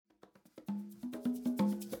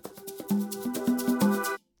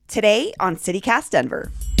Today on CityCast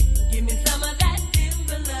Denver. Give me some of that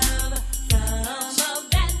Denver love, some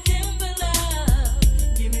of that Denver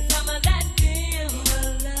love. Give me some of that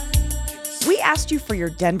Denver love. We asked you for your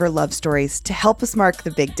Denver love stories to help us mark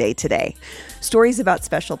the big day today. Stories about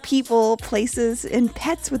special people, places, and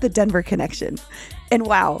pets with a Denver connection. And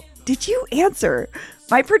wow, did you answer?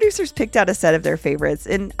 My producers picked out a set of their favorites,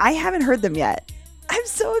 and I haven't heard them yet. I'm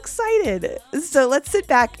so excited. So let's sit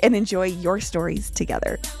back and enjoy your stories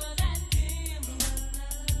together.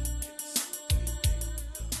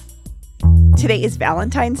 Today is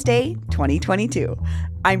Valentine's Day 2022.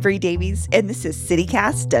 I'm Bree Davies, and this is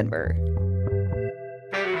CityCast Denver.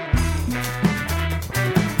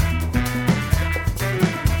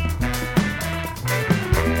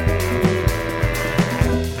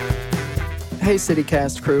 Hey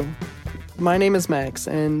CityCast crew, my name is Max,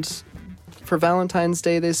 and for Valentine's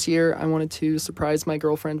Day this year, I wanted to surprise my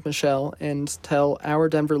girlfriend Michelle and tell our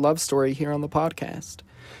Denver love story here on the podcast.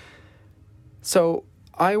 So,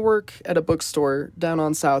 I work at a bookstore down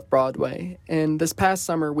on South Broadway, and this past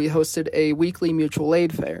summer we hosted a weekly mutual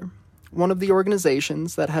aid fair. One of the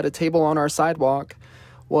organizations that had a table on our sidewalk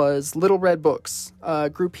was Little Red Books, a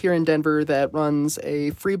group here in Denver that runs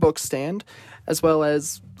a free book stand, as well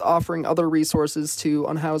as offering other resources to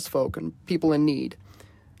unhoused folk and people in need.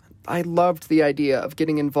 I loved the idea of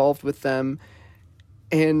getting involved with them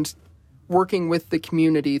and working with the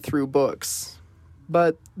community through books.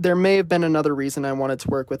 But there may have been another reason I wanted to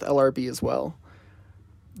work with LRB as well.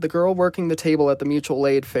 The girl working the table at the mutual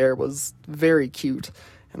aid fair was very cute,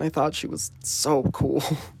 and I thought she was so cool.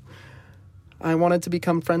 I wanted to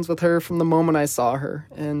become friends with her from the moment I saw her,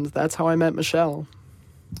 and that's how I met Michelle.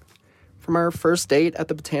 From our first date at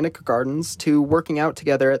the Botanic Gardens to working out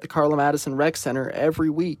together at the Carla Madison Rec Center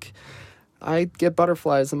every week, I get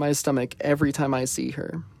butterflies in my stomach every time I see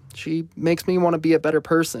her. She makes me want to be a better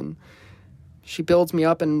person. She builds me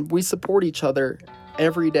up, and we support each other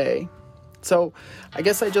every day. So I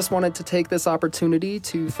guess I just wanted to take this opportunity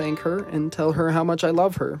to thank her and tell her how much I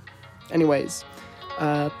love her. Anyways,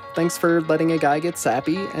 thanks for letting a guy get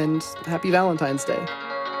sappy, and happy Valentine's Day.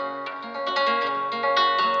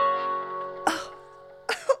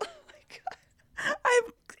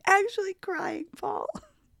 Actually crying, Paul.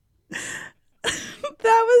 That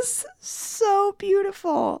was so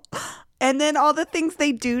beautiful. And then all the things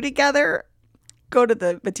they do together, go to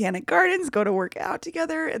the Botanic Gardens, go to work out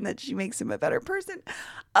together, and then she makes him a better person.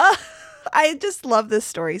 I just love this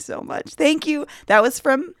story so much. Thank you. That was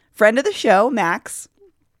from friend of the show, Max,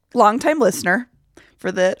 longtime listener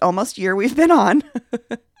for the almost year we've been on.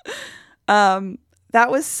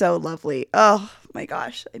 That was so lovely. Oh my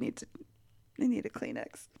gosh, I need a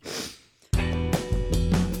Kleenex.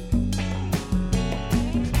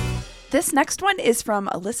 This next one is from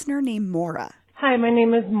a listener named Maura. Hi, my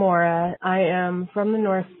name is Maura. I am from the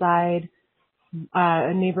North Side,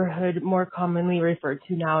 a neighborhood more commonly referred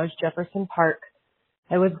to now as Jefferson Park.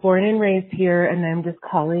 I was born and raised here, and I'm just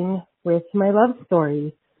calling with my love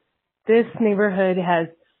story. This neighborhood has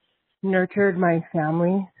nurtured my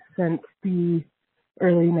family since the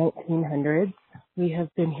early 1900s. We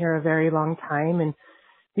have been here a very long time, and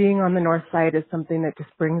being on the North Side is something that just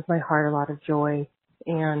brings my heart a lot of joy.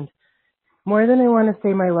 And more than I want to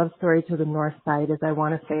say my love story to the North Side is I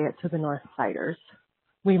want to say it to the North Siders.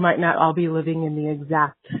 We might not all be living in the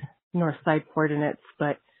exact North Side coordinates,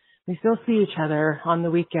 but we still see each other on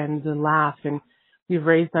the weekends and laugh, and we've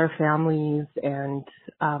raised our families, and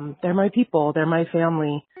they're my people, they're my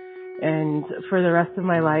family. And for the rest of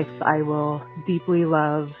my life, I will deeply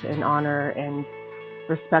love and honor and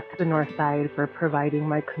respect the North Side for providing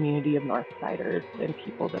my community of North Siders and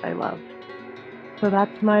people that I love. So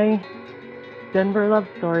that's my Denver love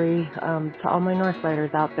story to all my North Siders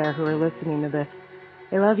out there who are listening to this.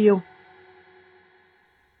 I love you.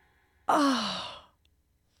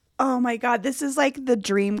 Oh my God. This is like the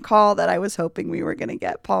dream call that I was hoping we were going to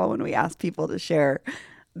get, Paul, when we asked people to share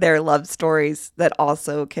their love stories that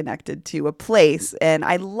also connected to a place. And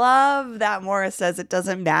I love that Maura says it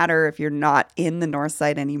doesn't matter if you're not in the North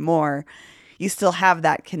Side anymore. You still have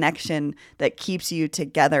that connection that keeps you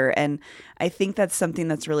together. And I think that's something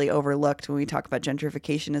that's really overlooked when we talk about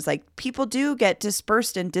gentrification is like people do get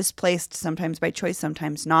dispersed and displaced sometimes by choice,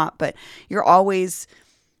 sometimes not, but you're always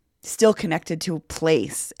still connected to a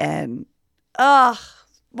place. And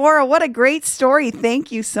Maura, what a great story.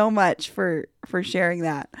 Thank you so much for sharing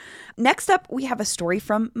that. Next up, we have a story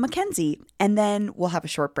from Mackenzie, and then we'll have a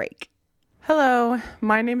short break. Hello,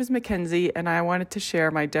 my name is Mackenzie, and I wanted to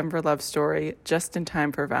share my Denver love story just in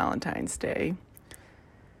time for Valentine's Day.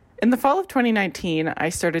 In the fall of 2019, I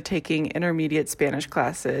started taking intermediate Spanish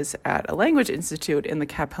classes at a language institute in the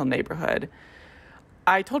Cap Hill neighborhood.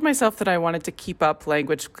 I told myself that I wanted to keep up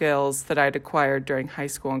language skills that I'd acquired during high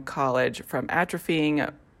school and college from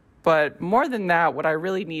atrophying, but more than that, what I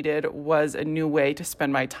really needed was a new way to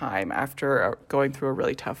spend my time after going through a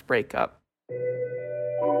really tough breakup.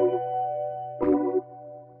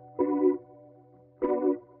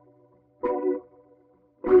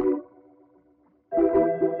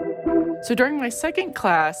 So during my second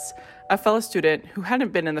class, a fellow student who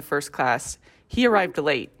hadn't been in the first class, he arrived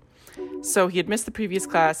late. So he had missed the previous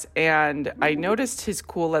class, and I noticed his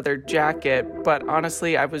cool leather jacket, but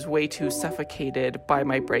honestly, I was way too suffocated by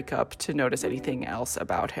my breakup to notice anything else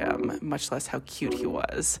about him, much less how cute he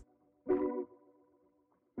was.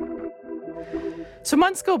 So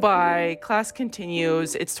months go by, class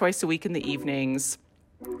continues, it's twice a week in the evenings.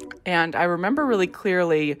 And I remember really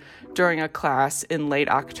clearly during a class in late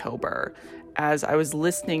October, as I was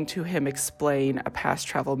listening to him explain a past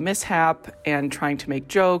travel mishap and trying to make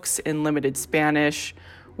jokes in limited Spanish,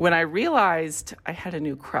 when I realized I had a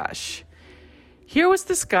new crush. Here was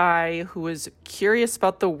this guy who was curious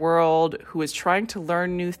about the world, who was trying to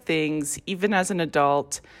learn new things, even as an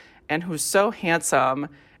adult, and who was so handsome.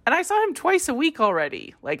 And I saw him twice a week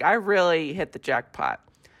already. Like, I really hit the jackpot.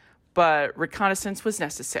 But reconnaissance was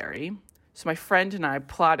necessary. So my friend and I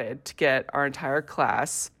plotted to get our entire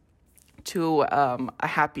class to a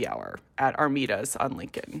happy hour at Armida's on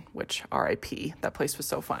Lincoln, which RIP, that place was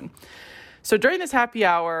so fun. So during this happy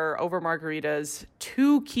hour over margaritas,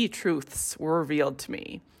 two key truths were revealed to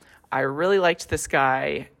me. I really liked this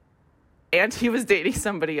guy, and he was dating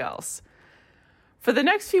somebody else. For the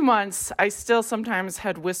next few months, I still sometimes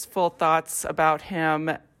had wistful thoughts about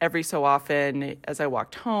him every so often as I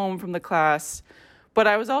walked home from the class, but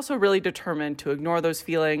I was also really determined to ignore those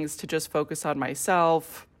feelings, to just focus on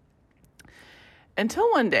myself.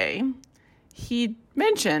 Until one day, he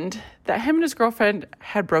mentioned that him and his girlfriend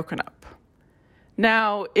had broken up.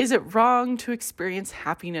 Now, is it wrong to experience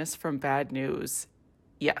happiness from bad news?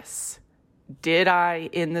 Yes. Did I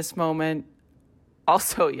in this moment?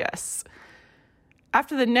 Also, yes.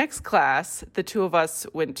 After the next class, the two of us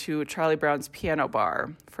went to Charlie Brown's piano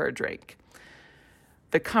bar for a drink.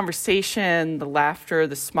 The conversation, the laughter,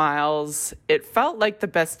 the smiles, it felt like the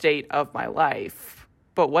best date of my life.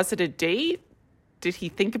 But was it a date? Did he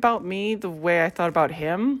think about me the way I thought about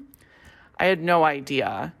him? I had no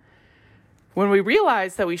idea. When we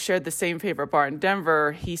realized that we shared the same favorite bar in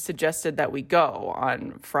Denver, he suggested that we go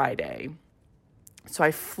on Friday. So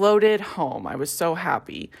I floated home. I was so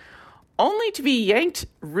happy, only to be yanked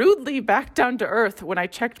rudely back down to earth when I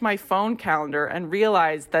checked my phone calendar and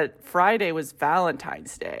realized that Friday was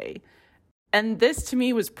Valentine's Day. And this to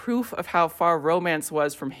me was proof of how far romance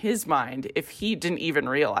was from his mind if he didn't even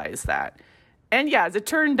realize that. And yeah, as it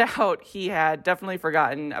turned out, he had definitely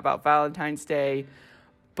forgotten about Valentine's Day,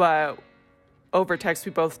 but over text,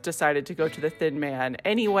 we both decided to go to the Thin Man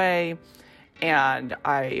anyway. And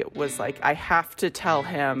I was like, I have to tell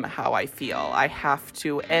him how I feel. I have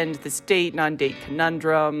to end this date, non-date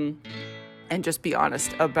conundrum, and just be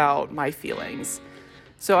honest about my feelings.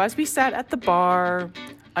 So as we sat at the bar,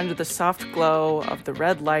 under the soft glow of the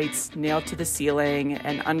red lights nailed to the ceiling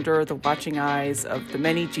and under the watching eyes of the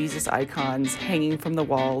many Jesus icons hanging from the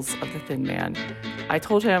walls of the Thin Man, I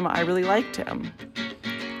told him I really liked him.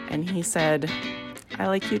 And he said, I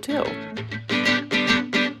like you too.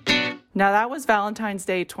 Now that was Valentine's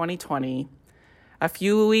Day 2020. A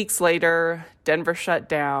few weeks later, Denver shut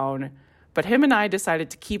down, but him and I decided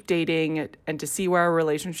to keep dating and to see where our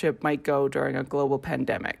relationship might go during a global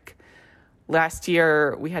pandemic. Last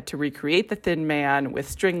year, we had to recreate the Thin Man with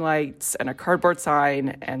string lights and a cardboard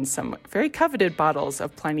sign and some very coveted bottles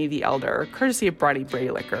of Pliny the Elder, courtesy of Bronny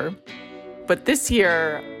Bray Liquor. But this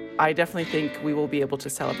year, I definitely think we will be able to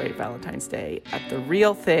celebrate Valentine's Day at the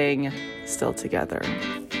real thing, still together.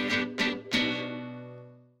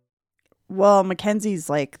 Well, Mackenzie's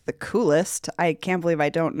like the coolest. I can't believe I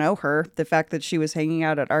don't know her. The fact that she was hanging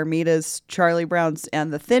out at Armida's, Charlie Brown's,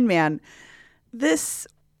 and the Thin Man. This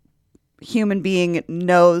human being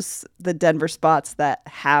knows the Denver spots that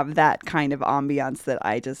have that kind of ambiance that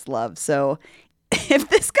I just love. So if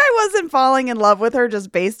this guy wasn't falling in love with her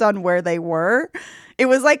just based on where they were, it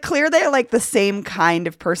was like clear they're like the same kind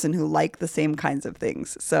of person who like the same kinds of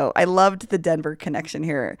things. So I loved the Denver connection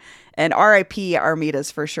here. And RIP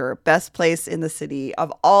Armida's for sure. Best place in the city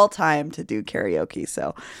of all time to do karaoke.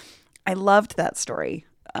 So I loved that story.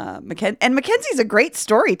 And Mackenzie's a great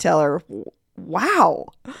storyteller. Wow.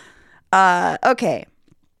 Okay.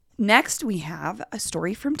 Next we have a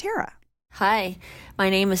story from Tara. Hi, my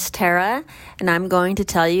name is Tara, and I'm going to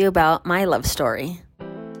tell you about my love story.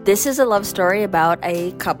 This is a love story about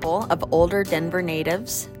a couple of older Denver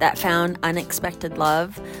natives that found unexpected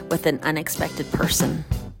love with an unexpected person.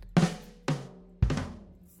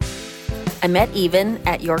 I met Even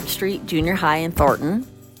at York Street Junior High in Thornton.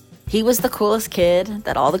 He was the coolest kid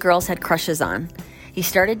that all the girls had crushes on. He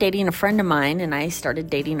started dating a friend of mine, and I started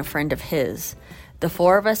dating a friend of his. The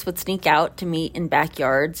four of us would sneak out to meet in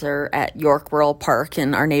backyards or at York Rural Park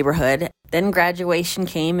in our neighborhood. Then graduation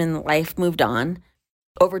came and life moved on.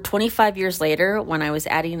 Over 25 years later, when I was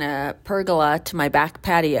adding a pergola to my back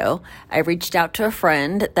patio, I reached out to a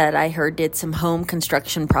friend that I heard did some home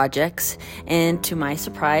construction projects, and to my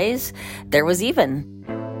surprise, there was Even.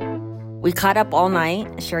 We caught up all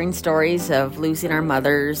night, sharing stories of losing our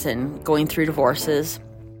mothers and going through divorces.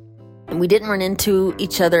 And we didn't run into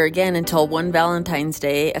each other again until one Valentine's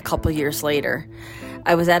Day a couple years later.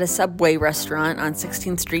 I was at a Subway restaurant on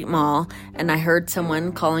 16th Street Mall, and I heard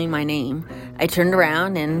someone calling my name. I turned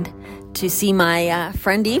around and to see my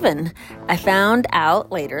friend Even. I found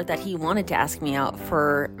out later that he wanted to ask me out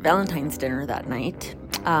for Valentine's dinner that night,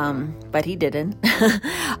 but he didn't.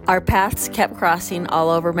 Our paths kept crossing all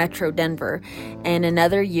over Metro Denver, and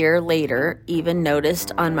another year later, Even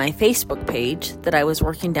noticed on my Facebook page that I was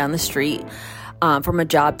working down the street from a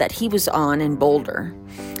job that he was on in Boulder.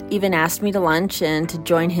 Even asked me to lunch and to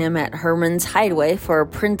join him at Herman's Hideaway for a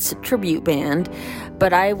Prince tribute band,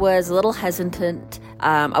 but I was a little hesitant.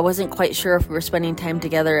 I wasn't quite sure if we were spending time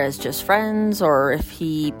together as just friends or if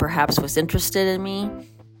he perhaps was interested in me.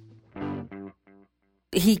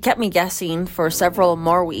 He kept me guessing for several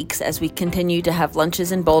more weeks as we continued to have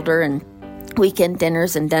lunches in Boulder and weekend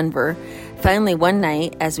dinners in Denver. Finally, one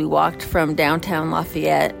night, as we walked from downtown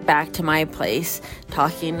Lafayette back to my place,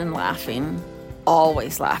 talking and laughing,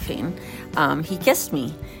 always laughing, he kissed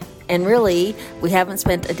me. And really, we haven't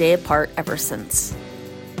spent a day apart ever since.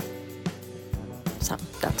 So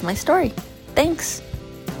that's my story. Thanks.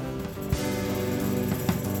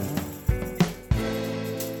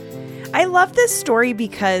 I love this story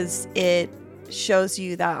because it shows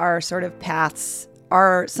you that our sort of paths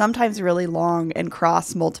are sometimes really long and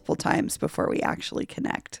cross multiple times before we actually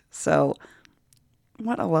connect. So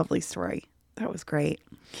what a lovely story. That was great.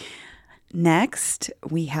 Next,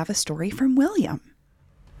 we have a story from William.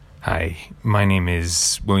 Hi, my name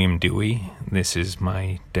is William Dewey. This is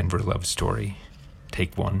my Denver love story.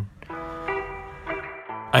 Take one.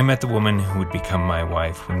 I met the woman who would become my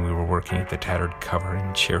wife when we were working at the Tattered Cover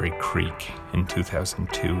in Cherry Creek in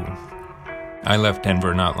 2002. I left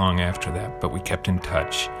Denver not long after that, but we kept in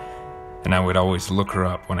touch, and I would always look her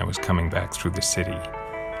up when I was coming back through the city.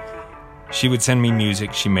 She would send me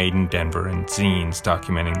music she made in Denver and zines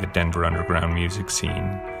documenting the Denver underground music scene.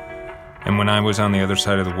 And when I was on the other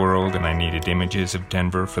side of the world and I needed images of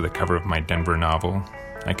Denver for the cover of my Denver novel,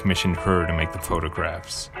 I commissioned her to make the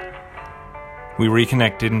photographs. We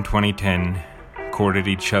reconnected in 2010, courted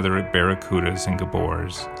each other at Barracudas and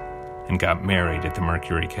Gabor's, and got married at the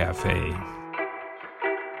Mercury Cafe.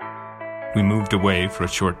 We moved away for a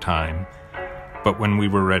short time, but when we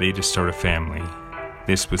were ready to start a family,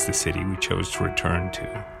 this was the city we chose to return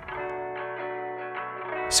to.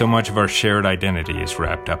 So much of our shared identity is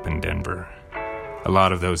wrapped up in Denver. A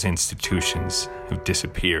lot of those institutions have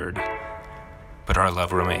disappeared, but our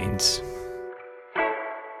love remains.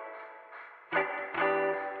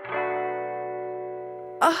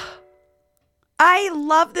 I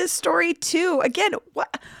love this story too. Again,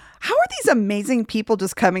 how are these amazing people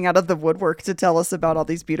just coming out of the woodwork to tell us about all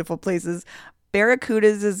these beautiful places?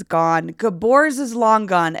 Barracudas is gone. Gabor's is long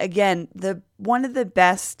gone. Again, one of the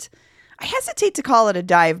best, I hesitate to call it a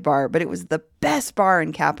dive bar, but it was the best bar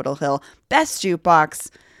in Capitol Hill. Best jukebox,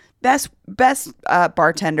 best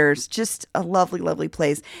bartenders. Just a lovely, lovely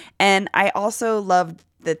place. And I also love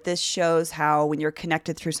that this shows how when you're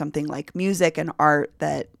connected through something like music and art,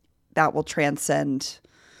 that will transcend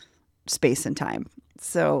space and time.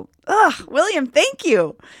 So, William, thank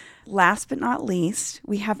you. Last but not least,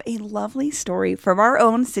 we have a lovely story from our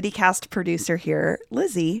own CityCast producer here,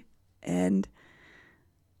 Lizzie. And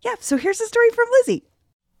yeah, so here's a story from Lizzie.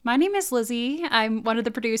 My name is Lizzie. I'm one of the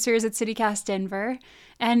producers at CityCast Denver,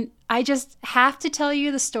 and I just have to tell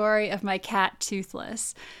you the story of my cat,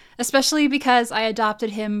 Toothless, especially because I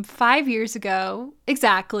adopted him 5 years ago,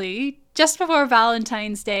 exactly, just before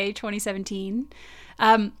Valentine's Day 2017.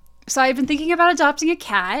 So I've been thinking about adopting a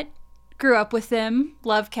cat, grew up with them,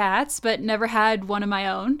 love cats, but never had one of my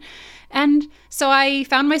own. And so I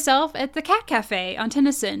found myself at the Cat Cafe on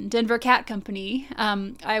Tennyson, Denver Cat Company.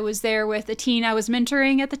 I was there with a teen I was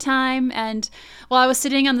mentoring at the time, and while I was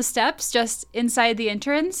sitting on the steps just inside the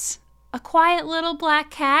entrance, a quiet little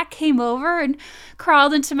black cat came over and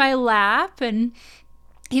crawled into my lap, and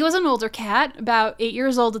he was an older cat, about 8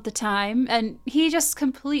 years old at the time, and he just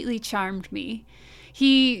completely charmed me.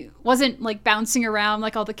 He wasn't like bouncing around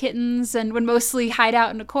like all the kittens and would mostly hide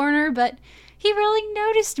out in a corner, but he really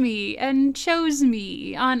noticed me and chose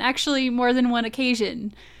me on actually more than one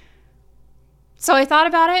occasion. So I thought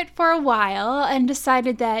about it for a while and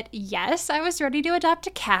decided that yes, I was ready to adopt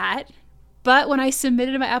a cat. But when I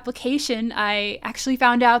submitted my application, I actually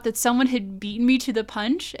found out that someone had beaten me to the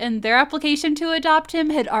punch and their application to adopt him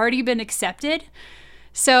had already been accepted.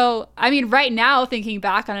 So, I mean, right now, thinking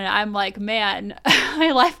back on it, I'm like, man,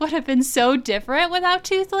 my life would have been so different without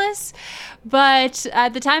Toothless. But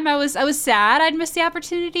at the time, I was sad I'd missed the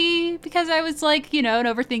opportunity because I was like, an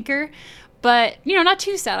overthinker. But, not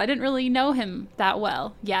too sad. I didn't really know him that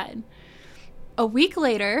well yet. A week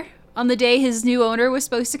later, on the day his new owner was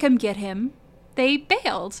supposed to come get him, they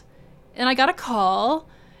bailed. And I got a call,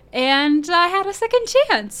 and I had a second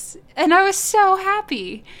chance. And I was so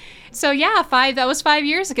happy. So yeah, that was 5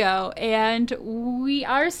 years ago, and we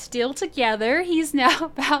are still together. He's now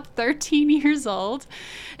about 13 years old.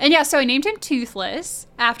 And yeah, so I named him Toothless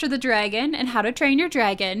after the dragon and How to Train Your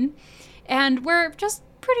Dragon. And we're just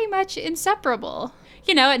pretty much inseparable.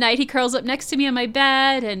 At night he curls up next to me on my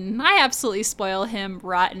bed, and I absolutely spoil him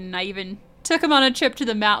rotten. I even took him on a trip to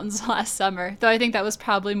the mountains last summer, though I think that was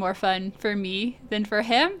probably more fun for me than for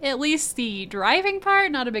him. At least the driving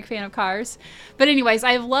part, not a big fan of cars. But anyways,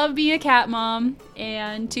 I love being a cat mom,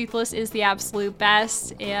 and Toothless is the absolute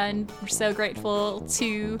best, and we're so grateful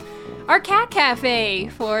to our cat cafe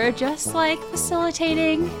for just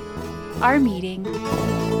facilitating our meeting.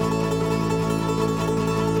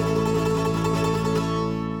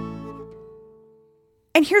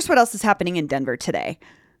 And here's what else is happening in Denver today.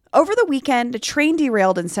 Over the weekend, a train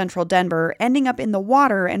derailed in central Denver, ending up in the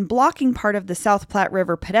water and blocking part of the South Platte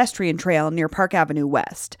River pedestrian trail near Park Avenue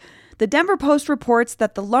West. The Denver Post reports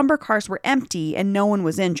that the lumber cars were empty and no one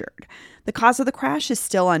was injured. The cause of the crash is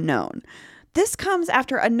still unknown. This comes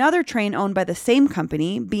after another train owned by the same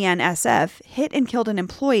company, BNSF, hit and killed an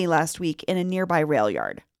employee last week in a nearby rail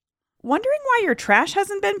yard. Wondering why your trash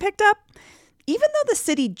hasn't been picked up? Even though the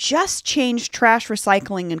city just changed trash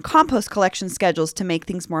recycling and compost collection schedules to make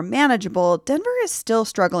things more manageable, Denver is still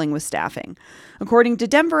struggling with staffing. According to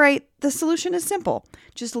Denverite, the solution is simple.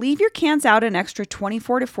 Just leave your cans out an extra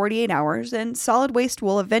 24 to 48 hours, and solid waste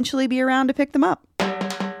will eventually be around to pick them up.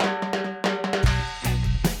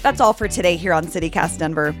 That's all for today here on CityCast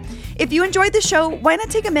Denver. If you enjoyed the show, why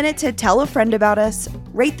not take a minute to tell a friend about us,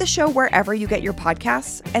 rate the show wherever you get your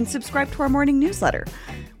podcasts, and subscribe to our morning newsletter.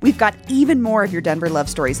 We've got even more of your Denver love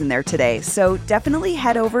stories in there today, so definitely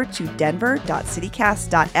head over to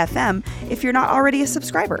denver.citycast.fm if you're not already a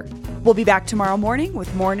subscriber. We'll be back tomorrow morning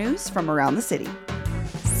with more news from around the city.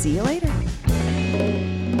 See you later.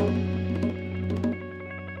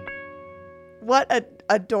 What an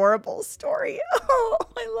adorable story. Oh,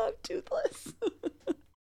 I love Toothless.